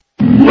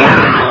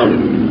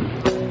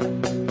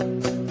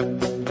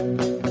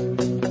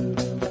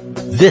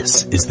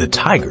This is the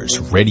Tigers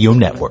Radio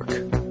Network.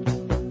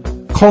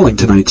 Calling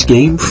tonight's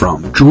game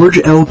from George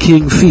L.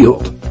 King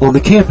Field on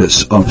the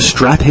campus of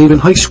Strathaven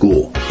High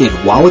School in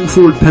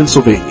Wallingford,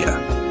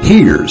 Pennsylvania.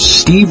 Here's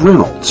Steve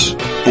Reynolds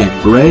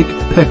and Greg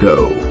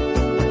Pecco.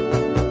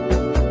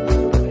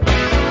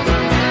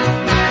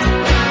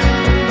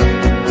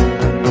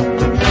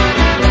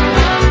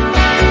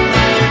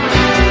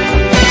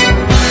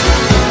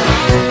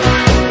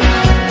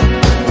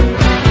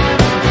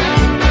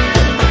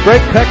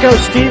 Greg Pecco,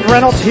 Steve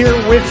Reynolds here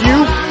with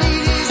you.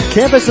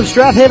 Campus of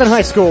Strathaven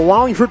High School,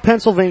 Wallingford,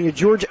 Pennsylvania,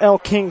 George L.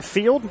 King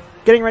Field.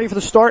 Getting ready for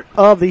the start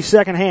of the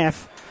second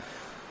half.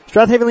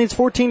 Strathaven leads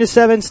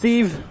 14-7.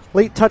 Steve,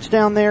 late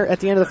touchdown there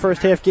at the end of the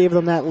first half gave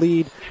them that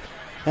lead.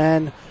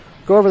 And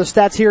go over the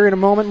stats here in a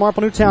moment.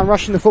 Marple Newtown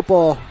rushing the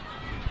football.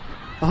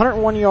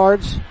 101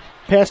 yards,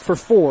 passed for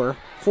four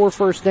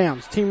first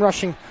downs. Team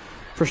rushing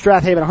for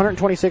Strathaven,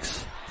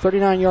 126,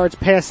 39 yards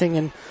passing,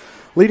 and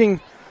leading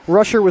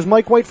rusher was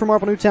Mike White from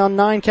Marple Newtown,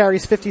 9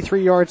 carries,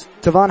 53 yards.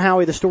 Tavon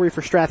Howie, the story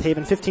for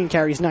Strathaven, 15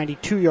 carries,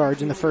 92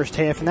 yards in the first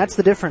half, and that's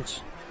the difference.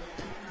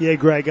 Yeah,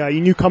 Greg,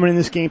 you knew coming in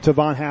this game,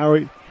 Tavon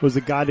Howie was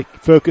the guy to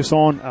focus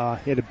on.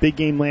 He had a big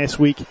game last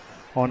week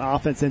on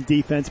offense and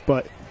defense,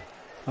 but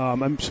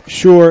I'm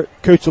sure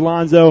Coach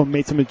Alonzo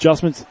made some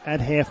adjustments at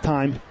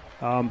halftime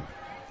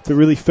to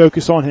really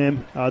focus on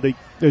him.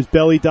 There's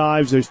belly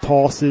dives, there's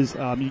tosses.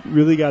 You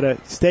really got to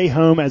stay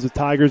home, as the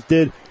Tigers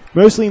did.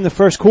 Mostly in the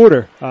first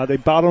quarter. They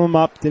bottled them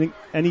up, didn't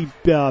any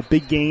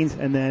big gains,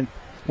 and then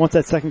once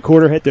that second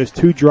quarter hit, those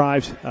two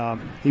drives,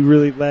 he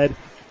really led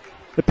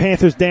the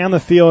Panthers down the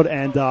field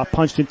and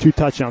punched in 2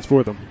 touchdowns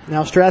for them.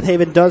 Now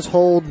Strathaven does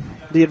hold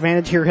the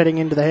advantage here heading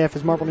into the half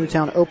as Marple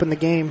Newtown opened the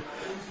game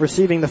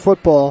receiving the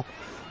football,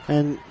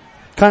 and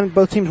kind of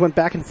both teams went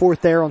back and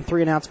forth there on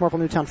 3 and outs. Marple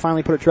Newtown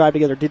finally put a drive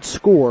together, did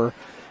score.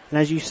 And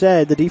as you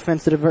said, the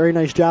defense did a very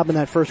nice job in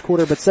that first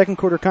quarter, but second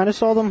quarter kind of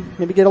saw them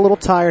maybe get a little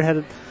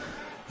tired,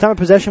 time of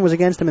possession was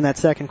against him in that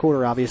second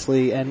quarter,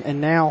 obviously,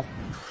 and now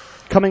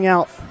coming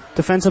out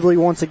defensively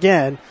once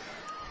again.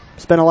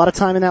 Spent a lot of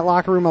time in that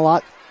locker room, a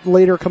lot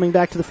later coming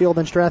back to the field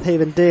than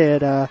Strathaven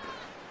did.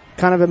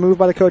 Kind of a move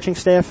by the coaching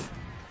staff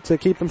to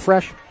keep them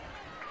fresh.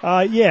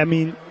 Yeah, I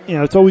mean,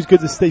 it's always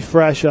good to stay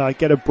fresh,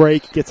 get a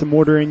break, get some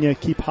order in you,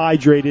 keep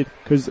hydrated,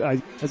 because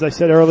as I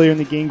said earlier in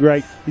the game,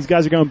 Greg, these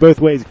guys are going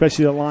both ways,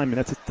 especially the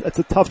linemen. That's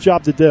a tough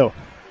job to do.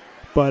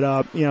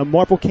 But,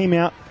 Marple came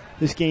out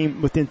this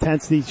game with the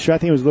intensity.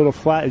 Strathaven was a little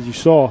flat, as you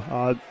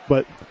saw,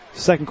 but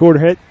second quarter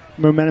hit,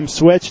 momentum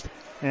switched,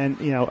 and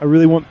I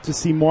really want to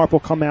see Marple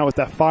come out with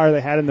that fire they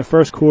had in the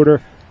first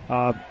quarter,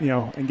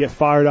 and get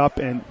fired up.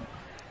 And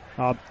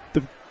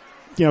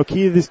the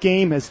key to this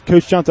game, as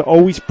Coach Johnson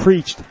always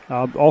preached,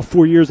 all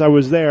 4 years I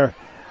was there,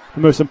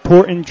 the most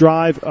important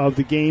drive of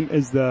the game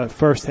is the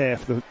first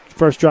half, the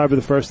first drive of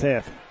the first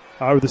half,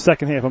 or the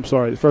second half. I'm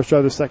sorry, the first drive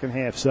of the second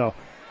half. So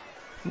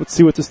let's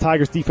see what this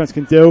Tigers defense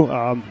can do,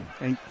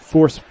 and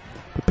force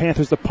the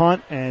Panthers to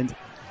punt, and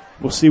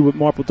we'll see what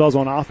Marple does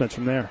on offense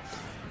from there.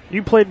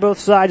 You played both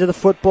sides of the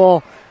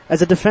football.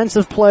 As a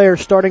defensive player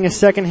starting a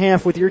second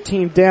half with your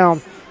team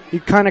down, you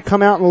kind of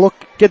come out and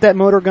get that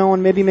motor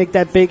going, maybe make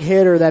that big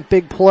hit or that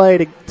big play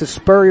to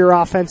spur your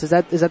offense. Is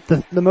that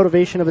the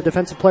motivation of a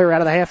defensive player out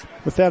of the half?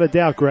 Without a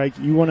doubt, Greg.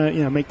 You want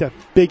to make that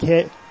big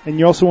hit, and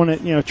you also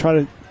want to try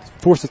to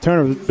force the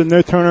turnover. There's been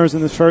no turnovers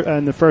in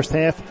the first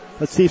half.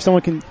 Let's see if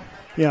someone can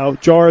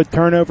jar a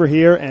turnover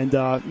here and,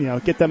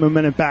 get that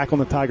momentum back on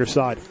the Tiger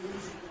side.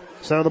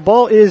 So the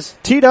ball is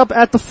teed up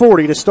at the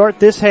 40 to start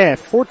this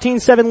half.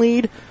 14-7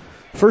 lead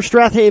for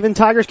Strathaven.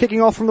 Tigers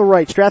kicking off from the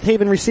right.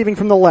 Strathaven receiving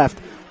from the left.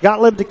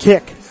 Gottlieb to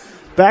kick.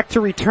 Back to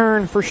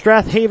return for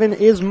Strathaven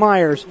is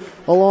Myers,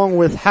 along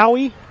with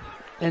Howie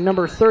and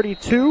number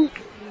 32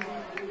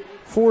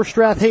 for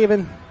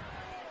Strathaven,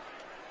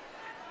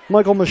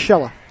 Michael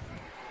Michella.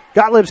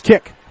 Gottlieb's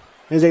kick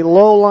is a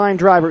low line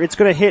driver. It's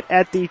going to hit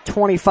at the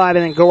 25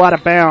 and then go out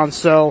of bounds.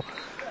 So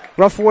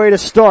rough way to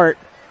start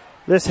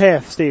this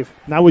half, Steve.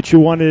 Not what you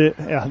wanted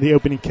the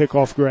opening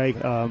kickoff, Greg.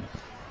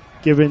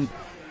 Given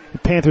the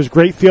Panthers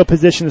great field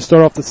position to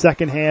start off the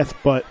second half,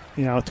 but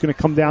it's going to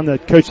come down to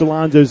Coach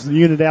Alonzo's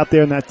unit out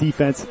there in that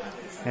defense,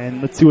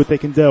 and let's see what they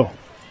can do.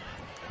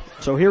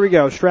 So here we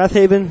go.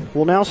 Strathaven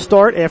will now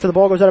start after the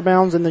ball goes out of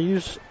bounds and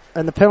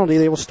the penalty.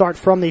 They will start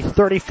from the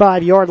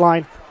 35-yard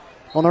line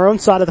on their own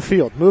side of the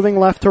field, moving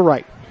left to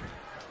right.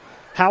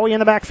 Howie in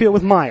the backfield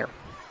with Meyer.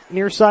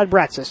 Near side,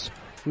 Bratsis.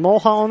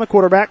 Mulholland, the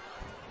quarterback.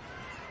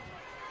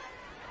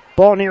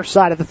 Ball near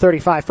side at the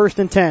 35. 1st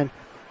and 10.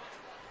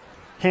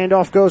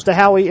 Handoff goes to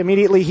Howie.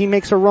 Immediately he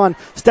makes a run.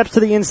 Steps to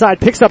the inside.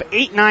 Picks up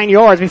 8-9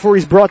 yards before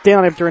he's brought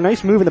down after a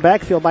nice move in the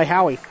backfield by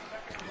Howie.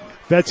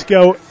 Let's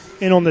go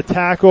in on the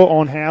tackle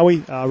on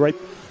Howie right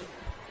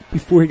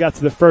before he got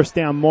to the first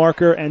down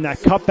marker. And that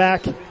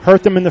cutback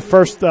hurt them in the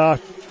first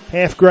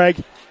half,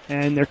 Greg.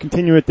 And they're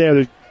continuing it there.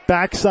 There's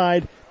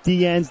backside,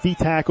 D ends, D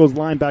tackles,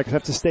 linebackers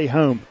have to stay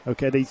home.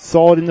 Okay, they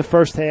saw it in the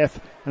first half,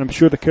 and I'm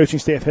sure the coaching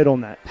staff hit on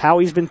that.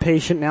 Howie's been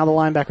patient. Now the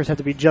linebackers have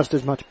to be just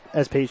as much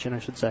as patient, I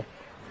should say.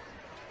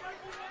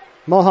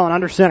 Mulholland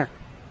under center.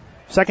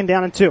 Second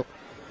down and 2.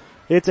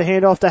 It's a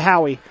handoff to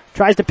Howie.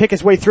 Tries to pick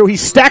his way through.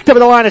 He's stacked up at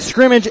the line of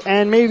scrimmage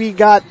and maybe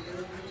got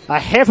a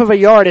half of a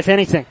yard, if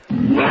anything.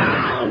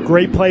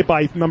 Great play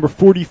by number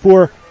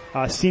 44,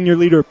 senior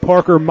leader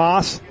Parker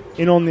Moss,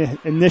 in on the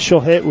initial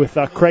hit with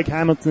Craig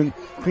Hamilton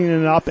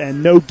cleaning it up,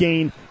 and no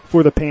gain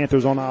for the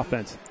Panthers on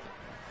offense.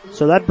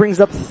 So that brings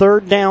up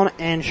third down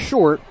and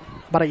short,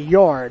 about a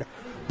yard.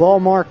 Ball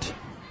marked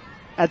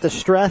at the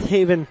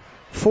Strathaven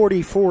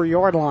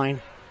 44-yard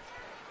line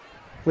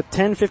with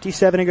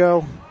 10:57 to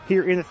go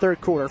here in the third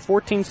quarter.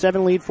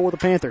 14-7 lead for the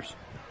Panthers.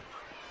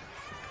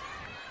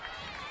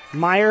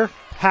 Meyer,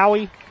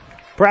 Howie,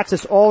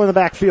 Bratsis all in the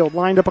backfield,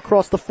 lined up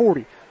across the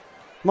 40.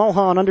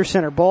 Mulholland under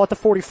center, ball at the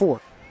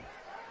 44.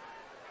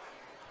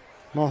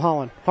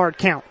 Mulholland, hard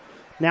count.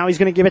 Now he's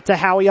going to give it to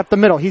Howie up the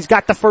middle. He's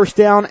got the first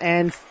down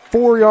and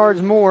 4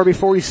 yards more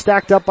before he's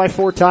stacked up by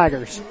 4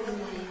 Tigers.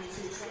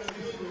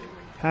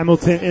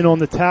 Hamilton in on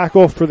the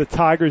tackle for the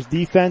Tigers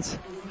defense.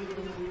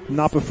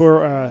 Not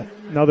before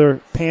another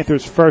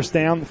Panthers first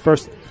down,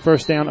 first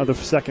down of the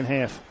second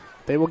half.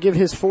 They will give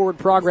his forward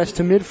progress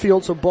to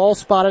midfield, so ball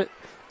spotted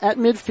at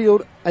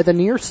midfield at the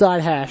near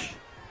side hash.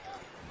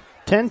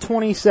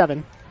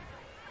 10:27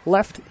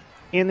 left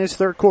in this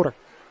third quarter.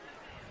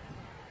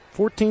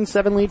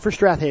 14-7 lead for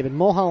Strathaven.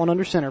 Mulholland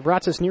under center.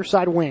 Bratsis near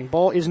side wing.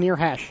 Ball is near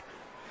hash.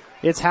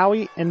 It's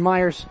Howie and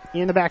Myers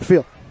in the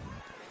backfield.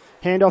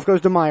 Handoff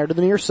goes to Meyer to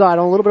the near side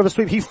on a little bit of a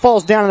sweep. He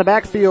falls down in the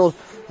backfield,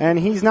 and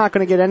he's not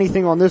going to get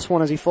anything on this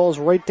one as he falls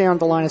right down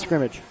the line of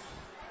scrimmage.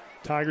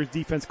 Tigers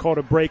defense called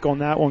a break on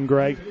that one,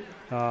 Greg.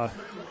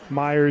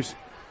 Myers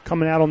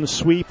coming out on the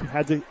sweep.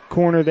 Had the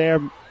corner there,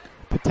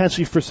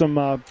 potentially for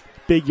some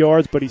big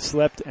yards, but he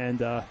slipped and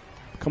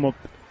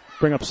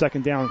bring up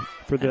second down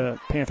for the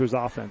Panthers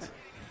offense.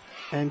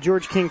 And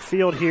George King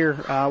Field here,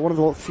 one of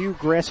the few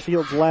grass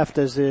fields left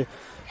as the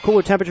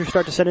cooler temperatures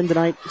start to set in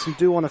tonight. Some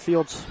dew on the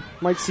fields.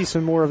 Might see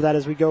some more of that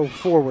as we go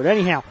forward.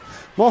 Anyhow,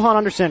 Mulholland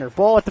under center.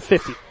 Ball at the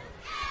 50.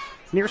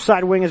 Near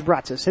side wing is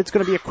Bratsis. It's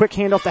going to be a quick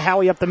handoff to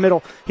Howie up the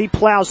middle. He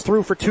plows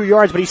through for 2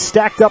 yards, but he's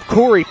stacked up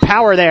Corey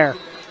Power there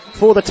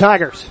for the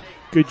Tigers.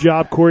 Good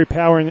job, Corey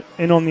Power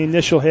in on the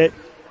initial hit,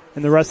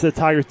 and the rest of the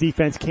Tigers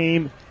defense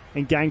came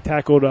and gang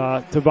tackled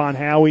Tavon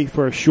Howie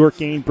for a short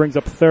gain, brings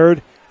up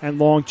third and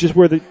long, just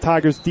where the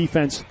Tigers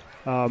defense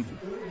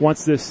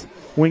wants this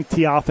wing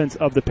T offense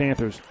of the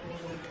Panthers.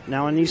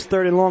 Now in these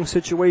third and long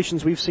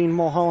situations, we've seen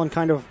Mulholland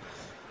kind of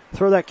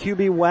throw that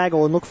QB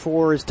waggle and look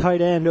for his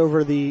tight end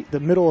over the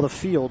middle of the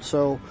field.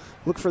 So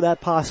look for that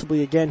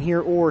possibly again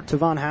here, or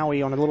Tavon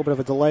Howie on a little bit of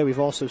a delay we've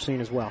also seen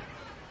as well.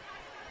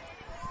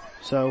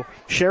 So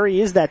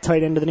Sherry is that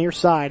tight end to the near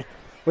side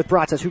with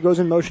Bratsis, who goes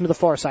in motion to the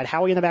far side.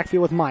 Howie in the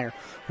backfield with Meyer.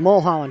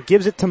 Mulholland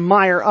gives it to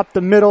Meyer up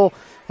the middle,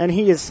 and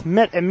he is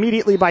met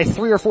immediately by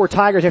 3 or 4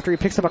 Tigers after he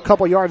picks up a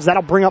couple yards.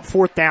 That'll bring up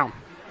fourth down.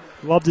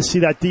 Love to see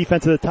that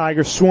defense of the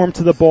Tigers swarm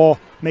to the ball,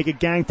 make a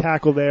gang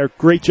tackle there.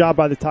 Great job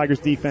by the Tigers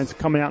defense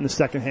coming out in the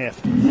second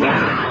half.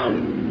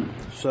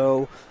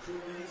 So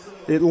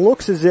it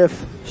looks as if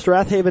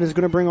Strathaven is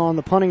going to bring on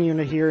the punting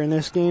unit here in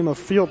this game of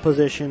field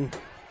position,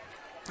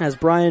 as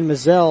Brian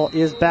Mazzell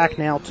is back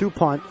now to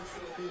punt.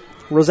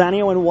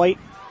 Rosanio and White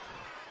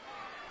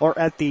are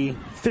at the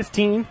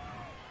 15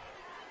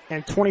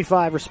 and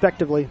 25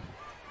 respectively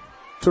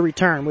to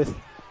return with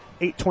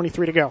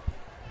 8:23 to go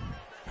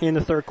in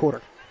the third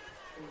quarter.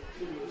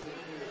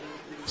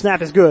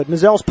 Snap is good.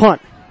 Mazzell's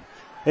punt.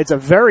 It's a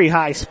very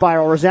high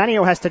spiral.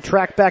 Rosanio has to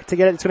track back to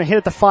get it. It's going to hit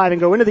at the 5 and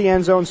go into the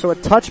end zone, so a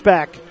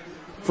touchback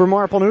for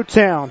Marple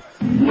Newtown.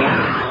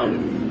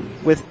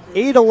 With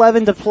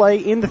 8:11 to play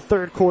in the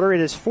third quarter, it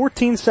is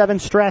 14-7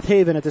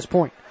 Strathaven at this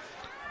point.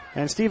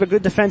 And Steve, a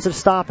good defensive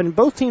stop, and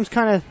both teams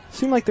kind of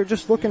seem like they're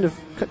just looking to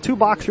cut 2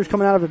 boxers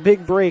coming out of a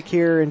big break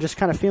here and just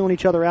kind of feeling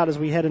each other out as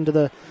we head into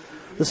the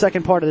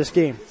second part of this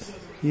game.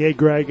 Yeah,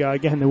 Greg,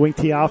 again, the wing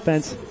T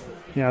offense,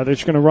 they're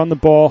just going to run the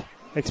ball,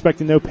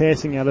 expecting no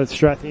passing out of the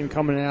Strathaven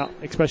coming out,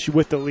 especially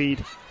with the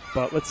lead.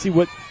 But let's see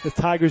what the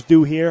Tigers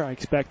do here. I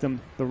expect them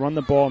to run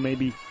the ball,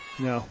 maybe,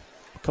 a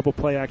couple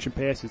play action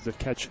passes to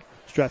catch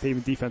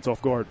Strathaven defense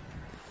off guard.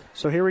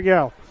 So here we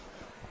go.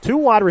 2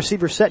 wide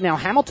receivers set now.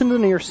 Hamilton to the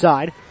near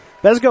side.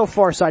 Vesgo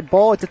far side.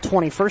 Ball at the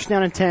 20. First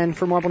down and 10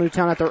 for Marple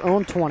Newtown at their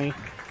own 20.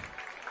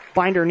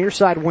 Binder near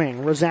side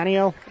wing.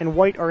 Rosanio and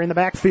White are in the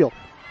backfield.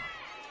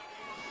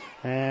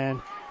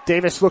 And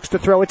Davis looks to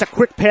throw. It's a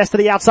quick pass to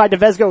the outside to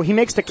Vesgo. He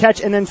makes the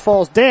catch and then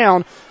falls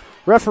down.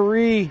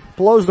 Referee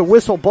blows the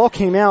whistle. Ball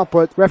came out,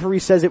 but referee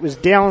says it was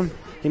down.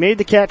 He made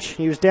the catch.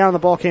 He was down. The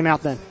ball came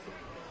out then.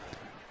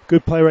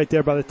 Good play right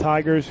there by the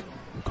Tigers.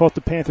 Caught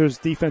the Panthers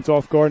defense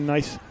off guard.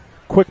 Nice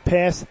quick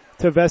pass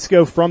to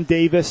Vesco from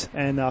Davis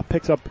and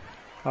picks up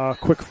a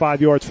quick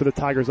 5 yards for the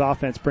Tigers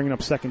offense, bringing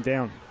up second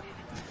down.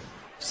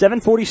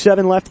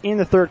 7:47 left in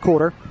the third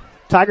quarter.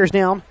 Tigers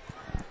down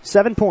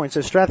 7 points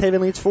as Strathaven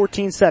leads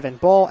 14-7.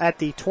 Ball at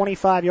the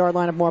 25-yard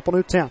line of Marple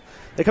Newtown.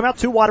 They come out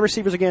 2 wide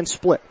receivers again,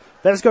 split.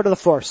 Let's go to the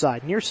far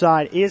side. Near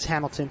side is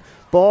Hamilton.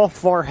 Ball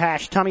far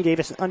hash. Tommy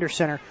Davis under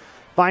center.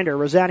 Binder,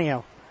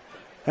 Rosanio,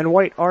 and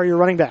White are your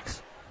running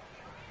backs.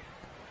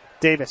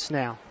 Davis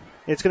now.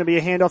 It's going to be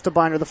a handoff to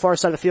Binder, the far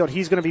side of the field.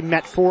 He's going to be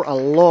met for a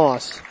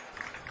loss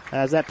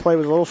as that play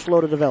was a little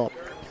slow to develop.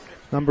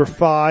 Number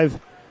 5,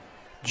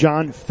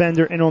 John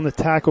Fender in on the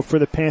tackle for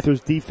the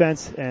Panthers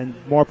defense, and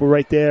Marple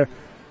right there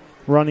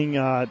running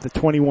the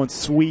 21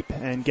 sweep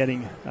and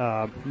getting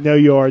no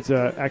yards,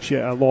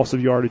 actually a loss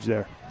of yardage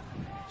there.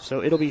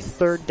 So it'll be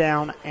third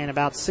down and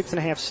about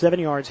 6.5, 7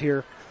 yards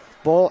here.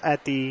 Ball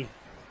at the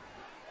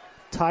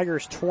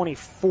Tigers'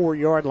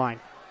 24-yard line.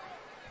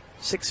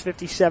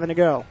 6:57 to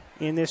go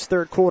in this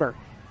third quarter.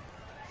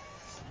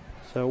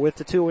 So with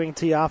the two wing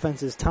T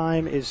offenses,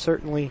 time is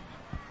certainly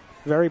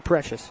very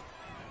precious.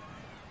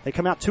 They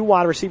come out 2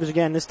 wide receivers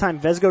again. This time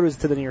Vesgo is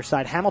to the near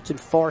side. Hamilton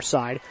far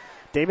side.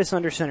 Davis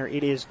under center.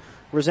 It is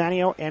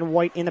Rosanio and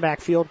White in the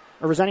backfield.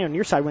 Or Rosanio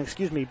near side wing,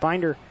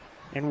 Binder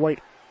and White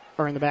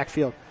are in the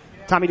backfield.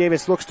 Tommy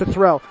Davis looks to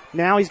throw.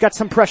 Now he's got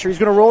some pressure. He's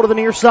going to roll to the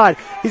near side.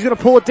 He's going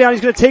to pull it down.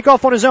 He's going to take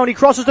off on his own. He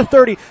crosses the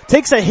 30.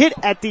 Takes a hit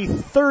at the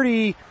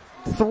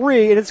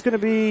 33, and it's going to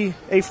be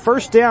a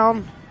first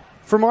down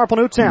for Marple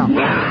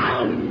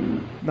Newtown.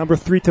 Number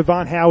 3,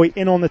 Tavon Howie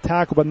in on the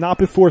tackle, but not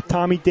before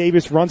Tommy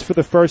Davis runs for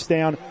the first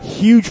down.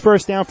 Huge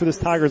first down for this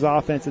Tigers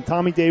offense, and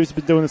Tommy Davis has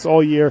been doing this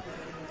all year,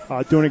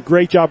 doing a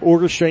great job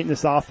orchestrating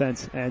this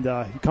offense, and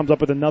he comes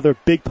up with another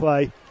big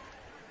play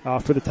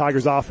for the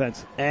Tigers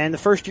offense. And the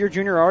first-year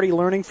junior already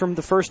learning from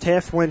the first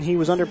half when he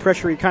was under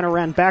pressure. He kind of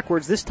ran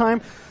backwards. This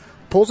time,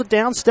 pulls it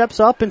down, steps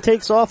up, and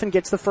takes off and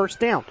gets the first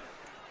down.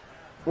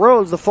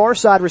 Rhodes, the far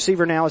side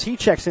receiver now, as he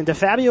checks in.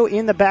 DeFabio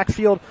in the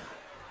backfield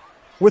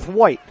with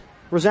White.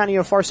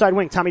 Rosanio, far side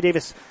wing. Tommy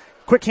Davis,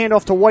 quick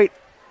handoff to White,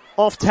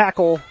 off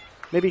tackle,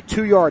 maybe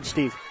 2 yards,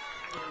 Steve.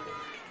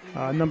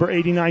 Number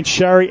 89,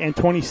 Sherry, and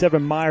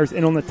 27, Myers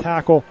in on the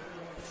tackle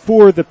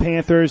for the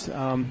Panthers.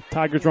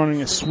 Tigers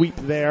running a sweep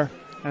there.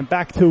 And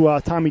back to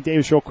Tommy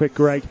Davis real quick,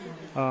 Greg.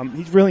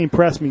 He's really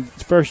impressed me.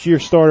 His first year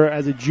starter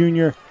as a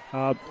junior.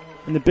 And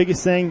the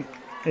biggest thing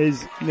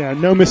is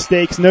no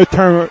mistakes, no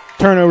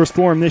turnovers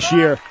for him this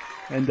year.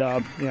 And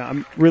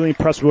I'm really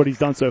impressed with what he's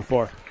done so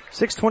far.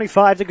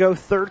 6:25 to go,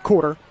 third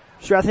quarter.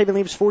 Strathaven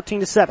leads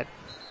 14-7.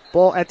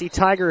 Ball at the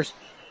Tigers'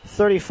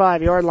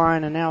 35-yard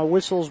line, and now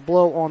whistles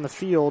blow on the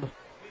field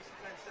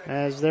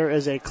as there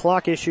is a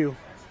clock issue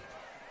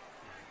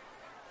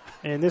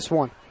in this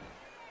one.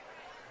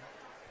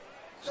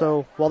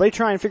 So while they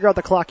try and figure out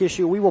the clock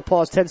issue, we will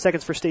pause 10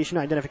 seconds for station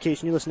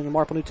identification. You're listening to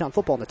Marple Newtown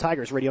Football on the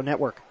Tigers Radio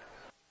Network.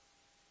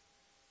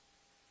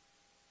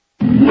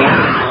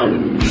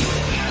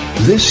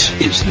 This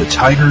is the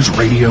Tigers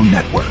Radio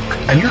Network,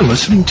 and you're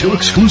listening to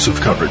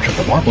exclusive coverage of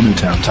the Marple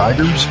Newtown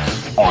Tigers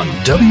on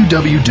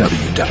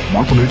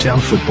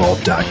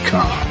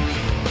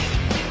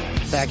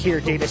www.marplenewtownfootball.com. Back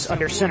here, Davis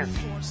under center.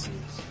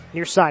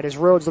 Near side is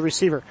Rhodes, the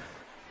receiver.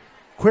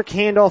 Quick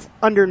handoff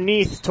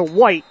underneath to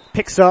White.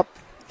 Picks up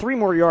 3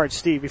 more yards,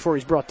 Steve, before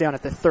he's brought down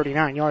at the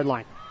 39-yard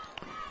line.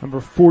 Number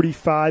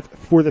 45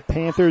 for the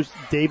Panthers,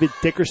 David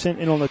Dickerson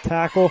in on the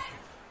tackle.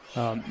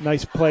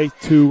 Nice play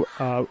to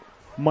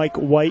Mike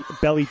White,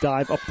 belly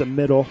dive up the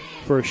middle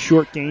for a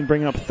short gain,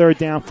 bringing up third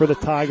down for the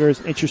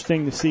Tigers.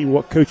 Interesting to see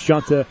what Coach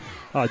Junta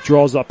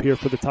draws up here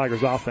for the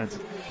Tigers offense.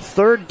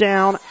 Third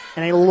down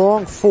and a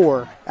long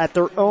 4 at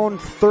their own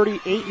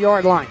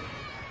 38-yard line.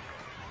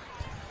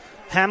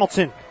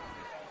 Hamilton,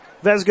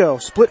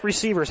 Vesgo, split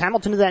receivers.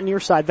 Hamilton to that near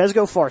side,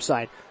 Vesgo far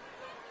side.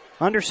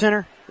 Under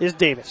center is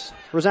Davis.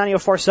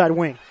 Rosanio far side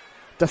wing.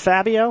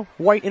 DeFabio,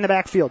 White in the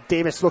backfield.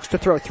 Davis looks to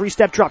throw.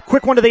 3-step drop.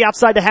 Quick one to the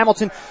outside to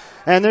Hamilton.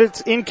 And it's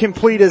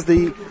incomplete as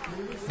the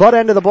butt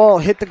end of the ball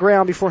hit the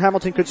ground before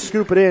Hamilton could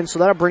scoop it in. So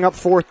that'll bring up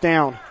fourth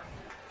down.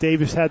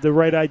 Davis had the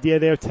right idea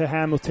there to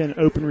Hamilton,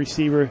 open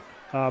receiver.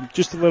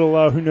 Just a little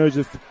low. Who knows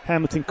if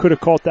Hamilton could have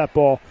caught that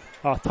ball.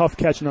 Tough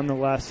catch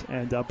nonetheless.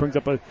 And brings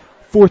up a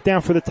fourth down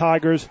for the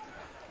Tigers.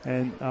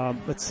 And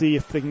let's see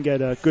if they can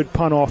get a good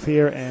punt off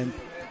here and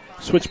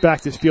switch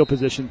back to field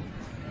position.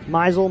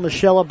 Meisel,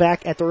 Michelle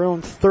back at their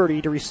own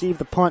 30 to receive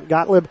the punt.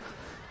 Gottlieb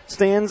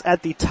stands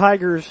at the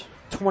Tigers'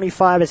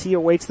 25 as he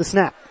awaits the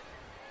snap.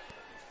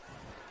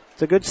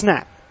 It's a good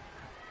snap.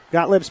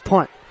 Gottlieb's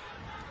punt.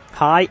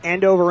 High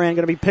end over end,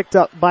 going to be picked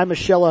up by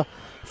Michelle.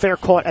 Fair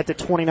caught at the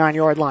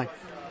 29-yard line.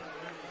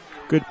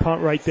 Good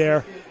punt right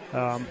there.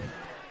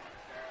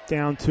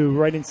 Down to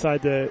right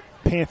inside the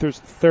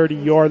Panthers'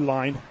 30-yard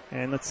line.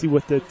 And let's see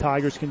what the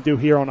Tigers can do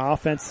here on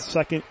offense.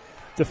 Second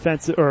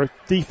defense, their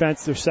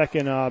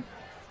second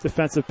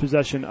defensive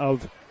possession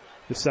of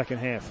the second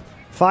half.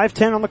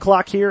 5:10 on the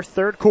clock here,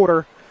 third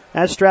quarter.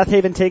 As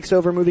Strathaven takes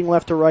over, moving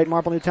left to right.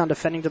 Marple Newtown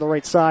defending to the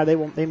right side. They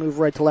move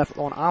right to left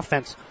on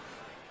offense.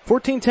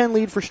 14-10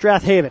 lead for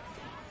Strathaven.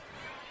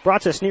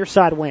 Broadus near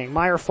side wing.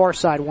 Meyer far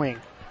side wing.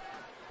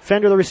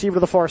 Fender the receiver to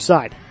the far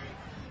side.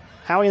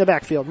 Howie in the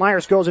backfield.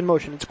 Myers goes in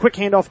motion. It's a quick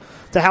handoff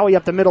to Howie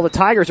up the middle. The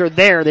Tigers are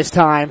there this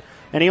time,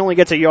 and he only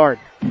gets a yard.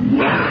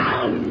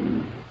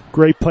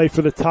 Great play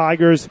for the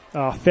Tigers.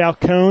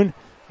 Falcone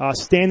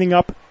standing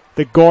up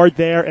the guard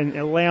there and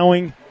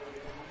allowing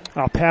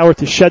Power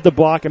to shed the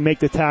block and make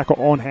the tackle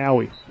on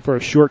Howie for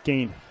a short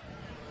gain.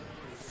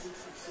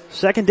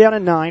 Second down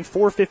and 9,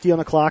 4:50 on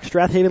the clock.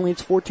 Strathaven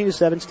leads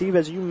 14-7. Steve,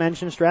 as you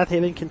mentioned,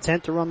 Strathaven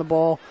content to run the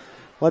ball,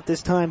 let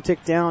this time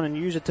tick down and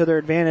use it to their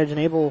advantage and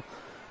able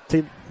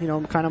to,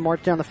 kind of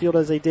march down the field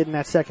as they did in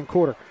that second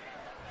quarter.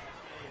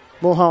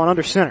 Mulholland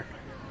under center.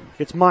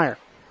 It's Meyer.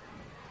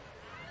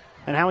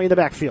 And Howie in the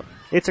backfield.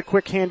 It's a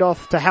quick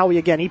handoff to Howie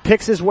again. He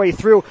picks his way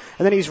through,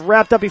 and then he's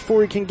wrapped up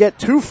before he can get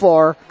too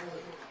far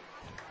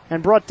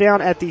and brought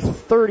down at the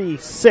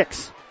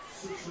 36.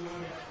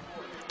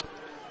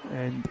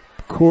 And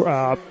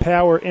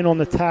Power in on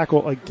the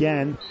tackle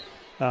again.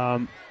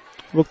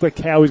 Looked like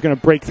Howie's going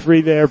to break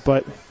 3 there,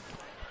 but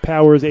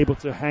Power is able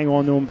to hang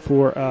on to him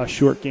for a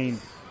short gain.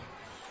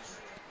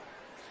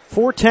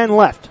 4:10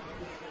 left.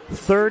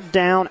 Third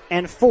down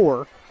and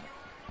 4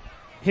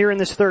 here in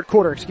this third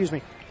quarter,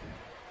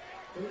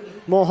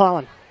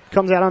 Mulholland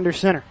comes out under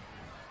center.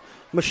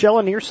 Michelle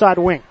near side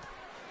wing.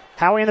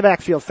 Howie in the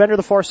backfield. Fender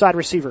the far side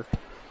receiver.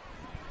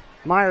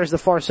 Myers the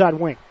far side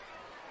wing.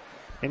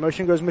 In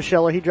motion goes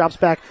Michelle. He drops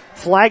back.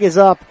 Flag is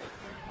up.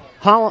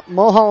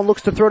 Mulholland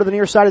looks to throw to the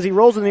near side. As he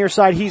rolls to the near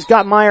side, he's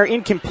got Meyer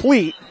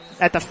incomplete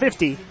at the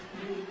 50.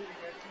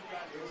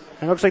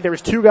 And it looks like there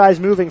was 2 guys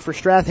moving for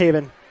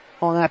Strathaven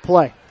on that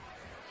play.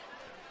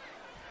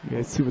 Yeah,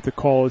 let's see what the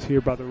call is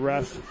here by the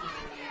ref.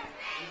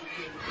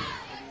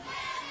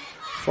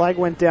 Flag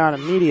went down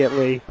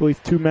immediately. I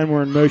believe 2 men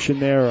were in motion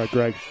there,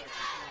 Greg.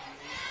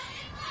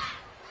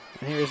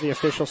 And here's the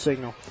official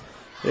signal.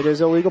 It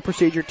is a legal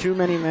procedure. Too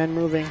many men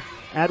moving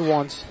at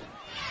once.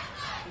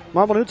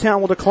 Marple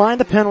Newtown will decline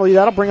the penalty.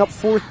 That'll bring up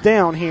 4th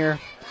down here.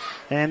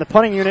 And the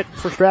punting unit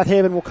for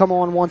Strathaven will come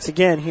on once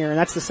again here. And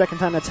that's the second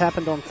time that's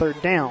happened on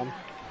 3rd down.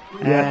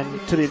 Yeah.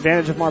 And to the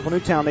advantage of Marple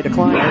Newtown, they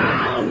decline it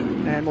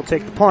and will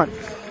take the punt.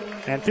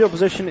 And field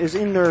position is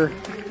in their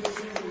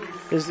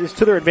is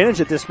to their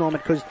advantage at this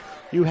moment because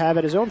you have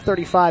at his own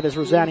 35 as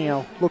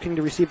Rosanio looking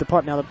to receive the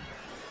punt. Now,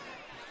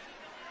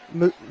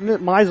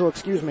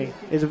 Meisel,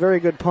 is a very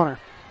good punter.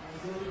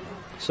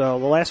 So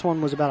the last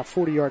one was about a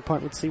 40-yard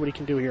punt. Let's see what he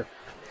can do here.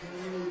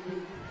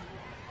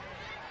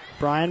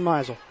 Brian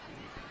Meisel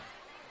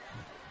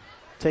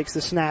takes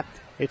the snap.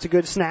 It's a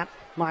good snap.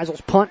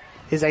 Meisel's punt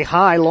is a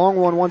high, long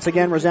one once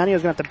again.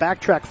 Rosanio's going to have to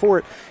backtrack for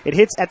it. It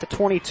hits at the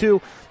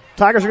 22.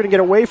 Tigers are going to get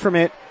away from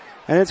it,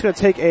 and it's going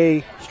to take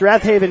a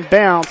Strathaven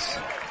bounce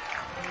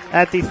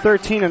at the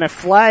 13, and a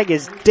flag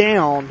is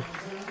down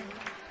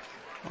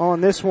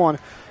on this one.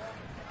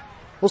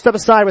 We'll step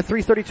aside with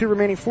 3:32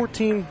 remaining,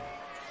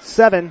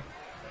 14-7.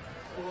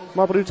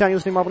 Marple Newtown, you're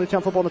listening to Marple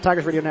Newtown Football on the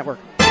Tigers Radio Network.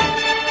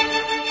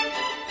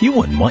 You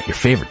wouldn't want your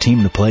favorite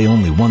team to play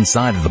only one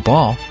side of the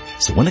ball.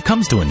 So when it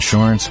comes to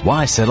insurance,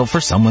 why settle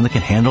for someone that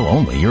can handle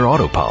only your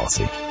auto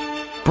policy?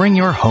 Bring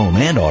your home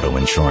and auto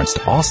insurance to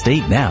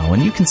Allstate now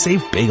and you can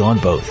save big on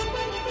both.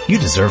 You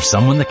deserve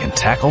someone that can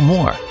tackle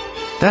more.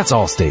 That's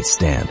Allstate's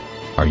stand.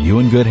 Are you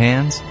in good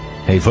hands?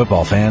 Hey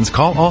football fans,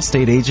 call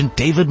Allstate agent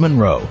David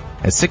Monroe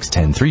at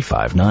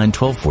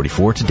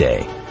 610-359-1244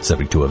 today.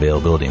 Subject to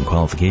availability and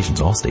qualifications,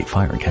 Allstate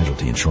Fire and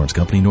Casualty Insurance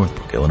Company,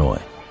 Northbrook,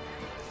 Illinois.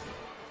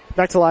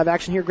 Back to live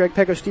action here. Greg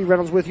Pecco, Steve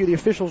Reynolds with you. The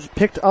officials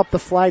picked up the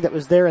flag that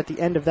was there at the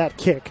end of that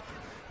kick.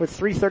 With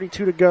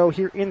 3:32 to go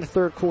here in the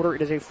third quarter,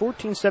 it is a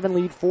 14-7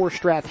 lead for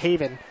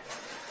Strathaven.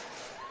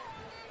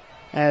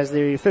 As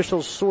the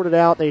officials sorted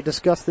out, they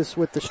discussed this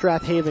with the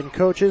Strathaven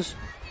coaches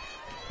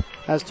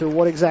as to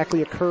what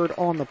exactly occurred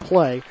on the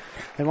play.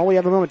 And while we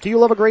have a moment, do you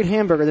love a great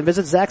hamburger? Then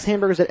visit Zach's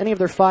Hamburgers at any of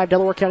their 5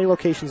 Delaware County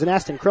locations in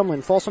Aston,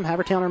 Crumlin, Folsom,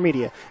 Havertown, or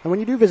Media. And when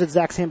you do visit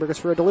Zach's Hamburgers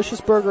for a delicious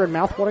burger and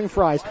mouth-watering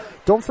fries,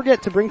 don't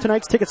forget to bring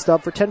tonight's ticket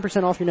stub for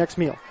 10% off your next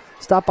meal.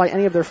 Stop by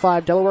any of their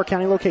 5 Delaware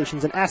County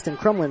locations in Aston,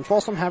 Crumlin,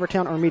 Folsom,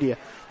 Havertown, or Media.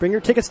 Bring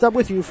your ticket stub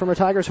with you from a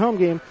Tigers home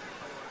game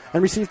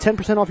and receive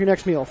 10% off your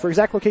next meal. For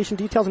exact location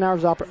details and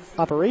hours of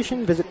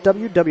operation, visit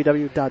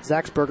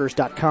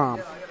www.zachsburgers.com.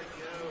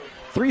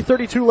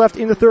 3:32 left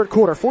in the third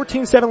quarter.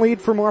 14-7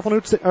 lead for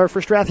for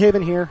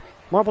Strathaven here.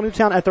 Marple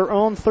Newtown at their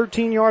own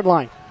 13-yard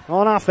line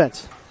on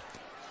offense.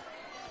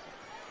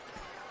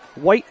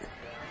 White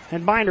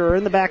and Binder are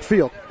in the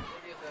backfield.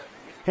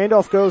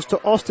 Handoff goes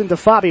to Austin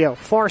DeFabio.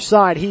 Far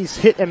side. He's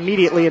hit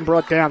immediately and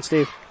brought down,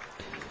 Steve.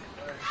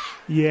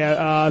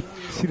 Yeah,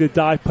 see the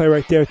dive play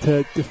right there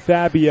to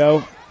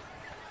DeFabio.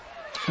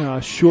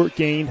 Short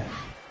gain.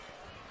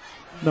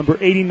 Number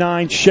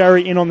 89,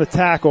 Sherry, in on the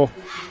tackle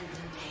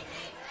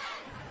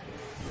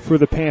for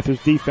the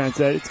Panthers defense.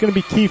 It's going to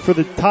be key for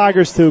the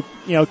Tigers to,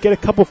 get a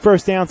couple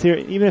first downs here,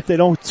 even if they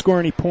don't score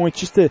any points,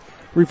 just to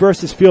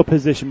reverse this field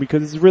position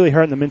because it's really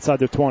hurting them inside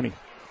their 20.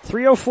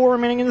 3:04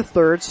 remaining in the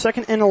third.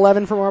 2nd and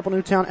 11 for Marple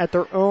Newtown at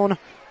their own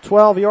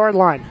 12-yard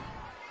line.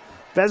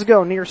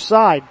 Vesgo near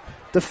side.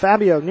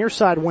 DeFabio near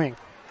side wing.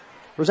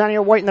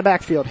 Rosanio White in the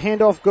backfield.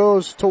 Handoff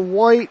goes to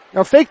White.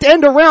 Now faked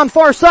end around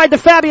far side.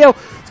 DeFabio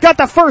has got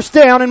the first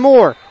down and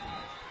more.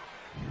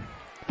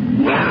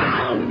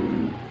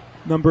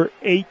 Number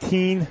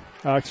 16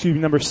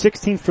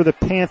 for the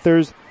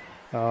Panthers,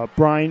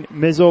 Brian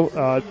Mizzle,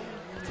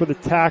 for the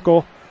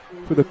tackle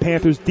for the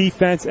Panthers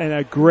defense, and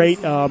a great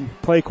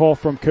play call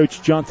from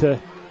Coach Junta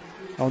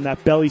on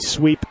that belly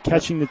sweep,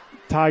 catching the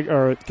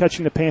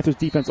catching the Panthers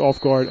defense off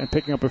guard and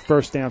picking up a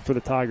first down for the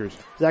Tigers.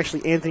 It was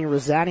actually Anthony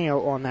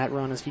Rosanio on that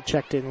run as he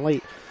checked in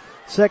late.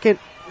 2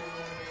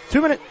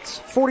 minutes,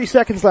 40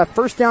 seconds left.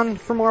 First down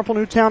for Marple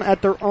Newtown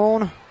at their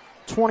own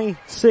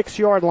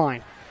 26-yard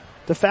line.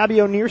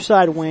 DeFabio near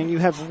side wing. You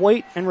have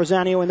White and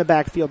Rosanio in the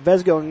backfield.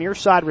 Vesgo near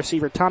side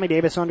receiver. Tommy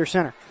Davis under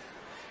center.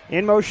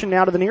 In motion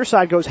now to the near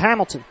side goes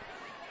Hamilton.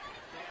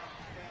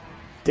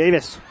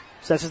 Davis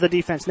assesses the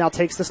defense, now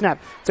takes the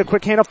snap. It's a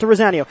quick handoff to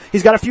Rosanio.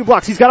 He's got a few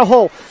blocks. He's got a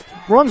hole.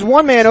 Runs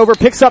one man over,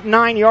 picks up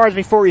 9 yards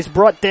before he's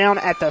brought down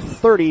at the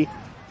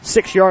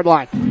 36-yard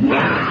line.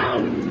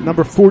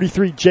 Number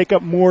 43,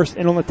 Jacob Morris,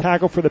 in on the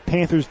tackle for the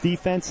Panthers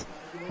defense,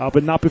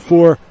 but not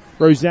before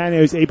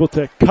Rosanio is able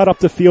to cut up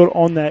the field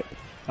on that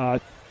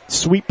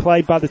sweep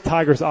play by the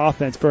Tigers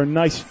offense for a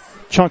nice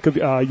chunk of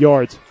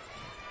yards.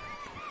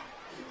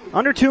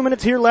 Under 2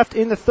 minutes here left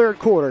in the third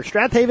quarter.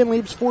 Strathaven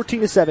leads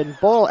 14-7.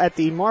 Ball at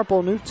the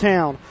Marple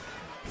Newtown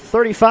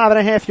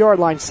 35.5-yard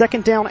line.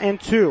 2nd down and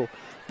 2.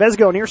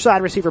 Vesgo near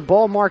side receiver.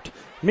 Ball marked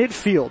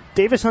midfield.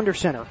 Davis under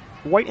center.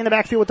 White in the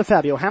backfield with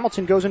DeFabio.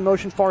 Hamilton goes in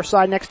motion far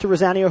side next to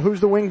Rosanio, who's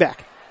the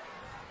wingback.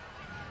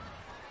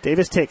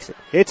 Davis takes it.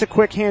 It's a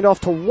quick handoff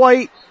to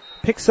White.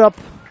 Picks up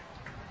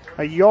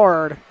a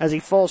yard as he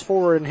falls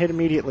forward and hit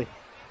immediately.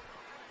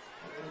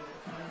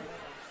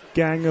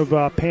 Gang of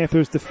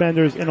Panthers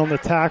defenders in on the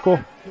tackle.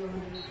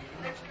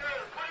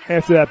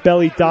 After that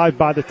belly dive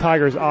by the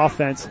Tigers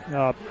offense,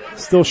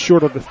 still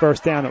short of the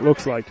first down it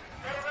looks like.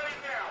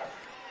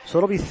 So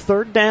it'll be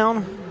 3rd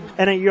down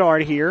and a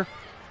yard here.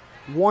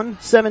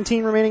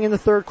 1:17 remaining in the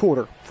third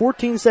quarter.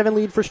 14-7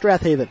 lead for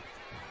Strathaven.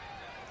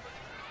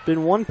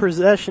 Been 2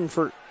 possessions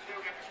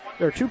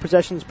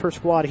per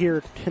squad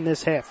here in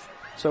this half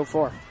so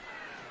far.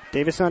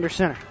 Davis under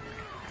center.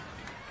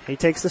 He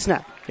takes the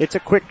snap. It's a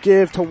quick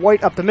give to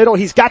White up the middle.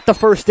 He's got the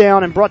first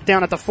down and brought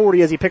down at the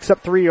 40 as he picks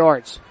up 3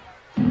 yards.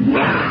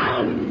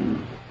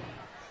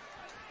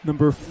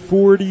 Number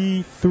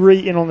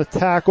 43 in on the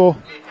tackle.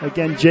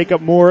 Again,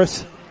 Jacob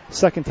Morris,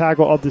 2nd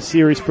tackle of the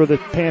series for the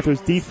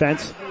Panthers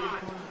defense.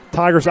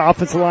 Tigers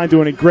offensive line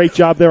doing a great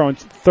job there on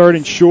 3rd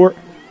and short.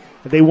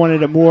 They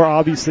wanted it more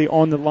obviously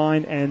on the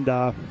line and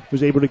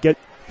was able to get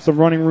some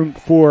running room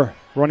for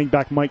running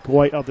back Mike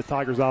White of the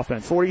Tigers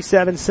offense.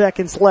 47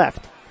 seconds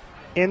left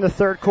in the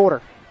third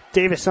quarter.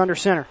 Davis under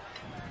center.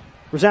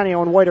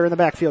 Rosanio and White are in the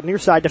backfield. Near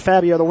side,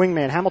 DeFabio, the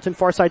wingman. Hamilton,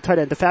 far side tight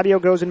end.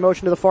 DeFabio goes in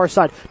motion to the far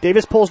side.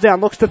 Davis pulls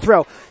down, looks to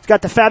throw. He's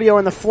got DeFabio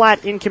in the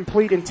flat,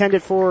 incomplete,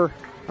 intended for,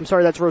 that's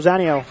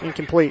Rosanio,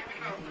 incomplete.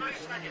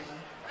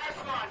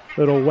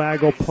 Little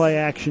waggle play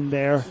action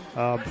there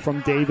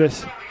from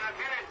Davis.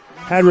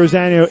 Had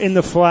Rosanio in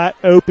the flat,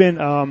 open.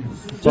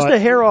 Just a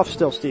hair off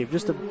still, Steve.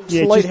 Just a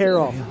slight hair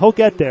off. He'll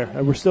get there.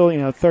 We're still,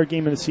 3rd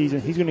game of the season.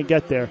 He's going to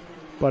get there.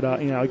 But,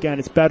 again,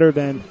 it's better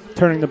than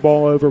turning the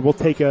ball over. We'll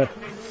take a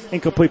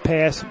incomplete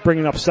pass,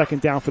 bringing up 2nd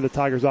down for the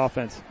Tigers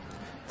offense.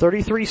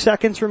 33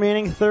 seconds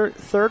remaining,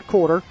 third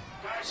quarter.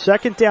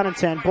 2nd down and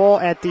 10. Ball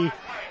at the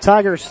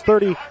Tigers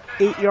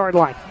 38-yard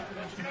line.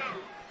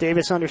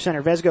 Davis under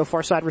center. Vesgo,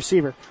 far side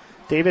receiver.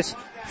 Davis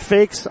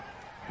fakes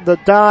the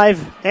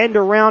dive, end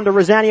around to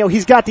Rosanio.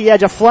 He's got the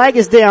edge. A flag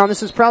is down.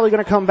 This is probably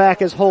going to come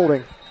back as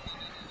holding.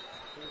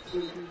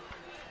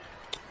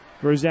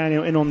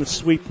 Rosanio in on the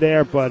sweep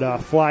there, but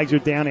flags are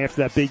down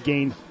after that big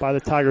gain by the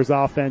Tigers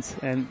offense.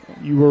 And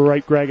you were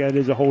right, Greg, it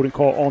is a holding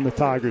call on the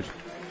Tigers.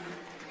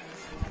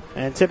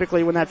 And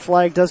typically when that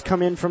flag does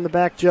come in from the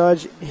back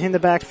judge in the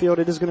backfield,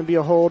 it is going to be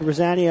a hold.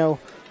 Rosanio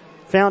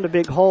found a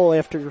big hole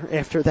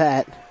after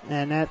that,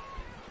 and that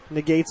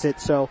negates it.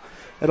 So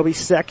it'll be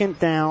 2nd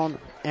down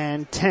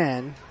and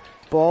 10.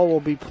 Ball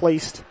will be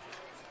placed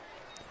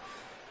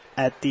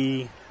at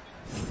the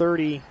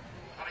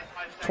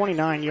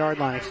 29-yard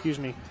line,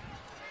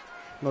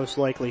 most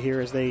likely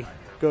here as they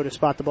go to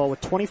spot the ball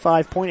with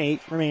 25.8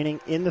 remaining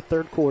in the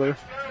third quarter.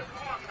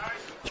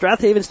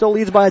 Strathaven still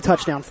leads by a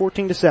touchdown,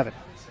 14-7.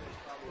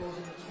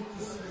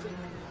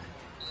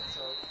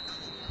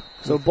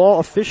 So ball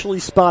officially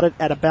spotted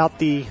at about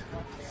the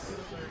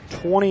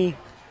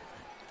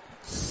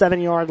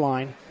 27-yard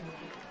line.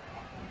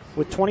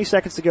 With 20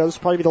 seconds to go, this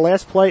will probably be the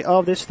last play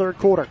of this third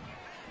quarter.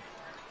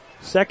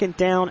 2nd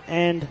down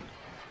and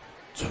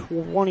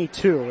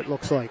 22, it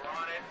looks like.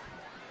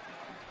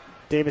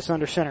 Davis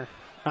under center.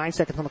 9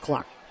 seconds on the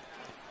clock.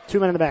 2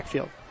 men in the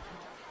backfield.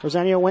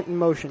 Rosanio went in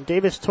motion.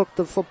 Davis took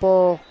the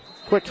football.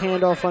 Quick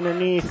handoff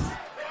underneath.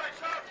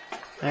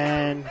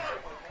 And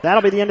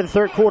that'll be the end of the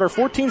third quarter.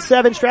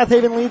 14-7.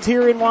 Strathaven leads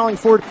here in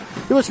Wallingford.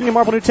 You're listening to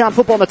Marple Newtown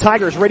Football on the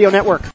Tigers Radio Network.